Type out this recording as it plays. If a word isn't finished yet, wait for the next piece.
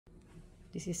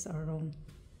This is around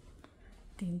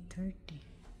 10:30.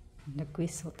 The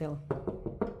Quiz Hotel.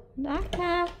 Knock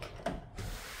knock.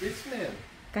 Yes, ma'am.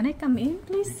 Can I come in,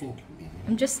 please? You can come in.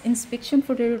 I'm just inspection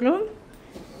for the room.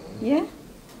 Yeah.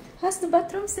 How's the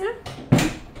bathroom, sir?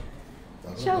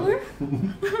 Shower?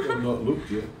 I've not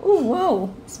looked yet. Oh wow,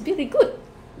 it's very good,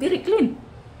 very clean.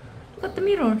 Look at the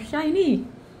mirror, shiny.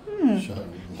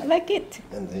 Shiny. I like it.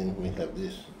 And then we have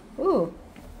this. Oh,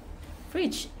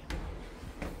 fridge.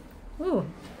 Oh,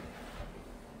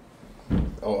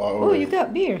 Oh, you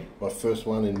got beer. my first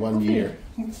one in 1 Coffee. year.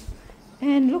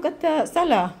 And look at the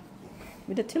sala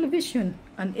with the television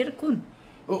and aircon.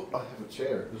 Oh, I have a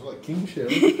chair. It's like king chair.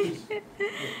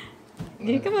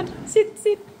 Okay, come on, sit.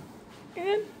 Come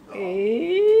on.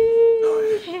 Hey.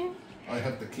 I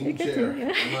have the king Look at chair. you,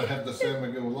 yeah. And I have the San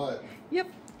Miguel light. Yep.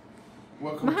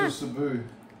 Welcome Mahal. to Cebu.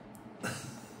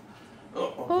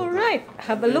 All right.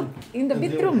 Have a look in the and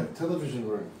then we bedroom. have television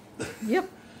room. Yep.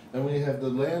 And we have the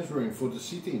lounge room for the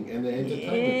seating and the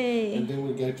entertainment. Yay. And then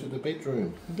we go to the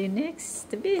bedroom. The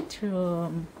next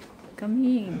bedroom. Come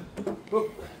in. Oh,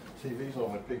 TV's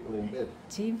on with people in bed.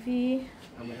 TV.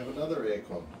 And we have another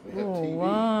aircon. We have Oh TV.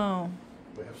 wow.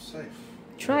 We have safe.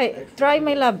 Try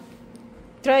my love.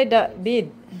 Try the bed.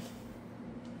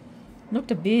 Look,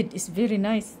 the bed is very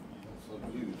nice. That's so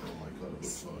huge. Oh my god, it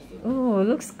looks nice. doesn't it? Oh,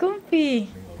 looks comfy.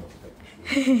 Hang on, I'll take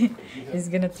the shoe. He's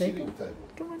gonna take Seating it. table.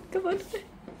 Come on. Come on.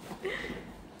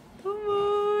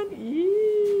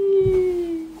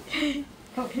 Yee.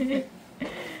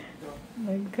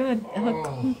 My God, how Oh.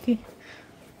 comfy.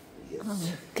 Yes. Oh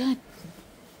my God.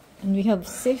 And we have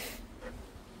safe.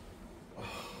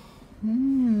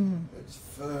 It's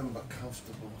firm but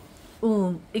comfortable.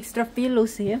 Oh, extra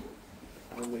pillows here.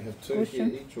 And we have two Cushion.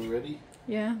 here each already.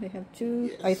 Yeah, they have two.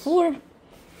 Yes. 4.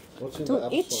 What's in Two the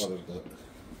each. upside of that?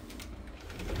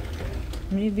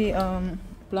 Maybe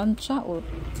plancha or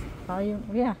iron.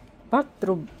 Yeah,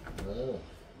 bathroom. No.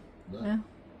 No. Yeah.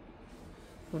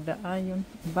 For the iron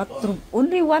bathroom.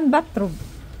 Only one bathroom.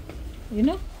 You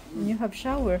know, when you have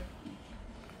shower.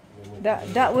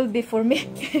 That will be for me.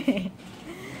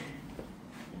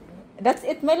 That's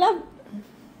it, my love.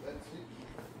 That's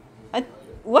it.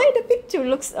 Why the picture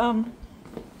looks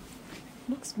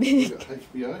We big? got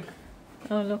HBO.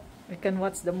 Oh look, we can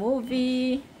watch the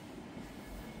movie.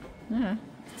 Yeah,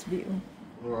 it's beautiful.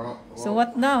 Alright. So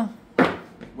what now?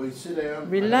 We sit down,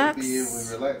 Relax. have a beer, we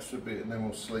relax for a bit, and then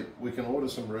we'll sleep. We can order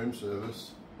some room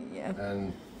service Yeah.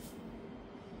 and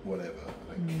whatever.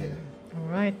 I don't care. All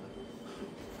right.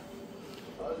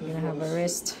 I just We're gonna have wanna a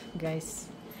rest, guys.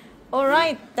 All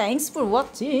right. Thanks for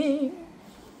watching.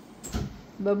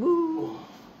 Babu.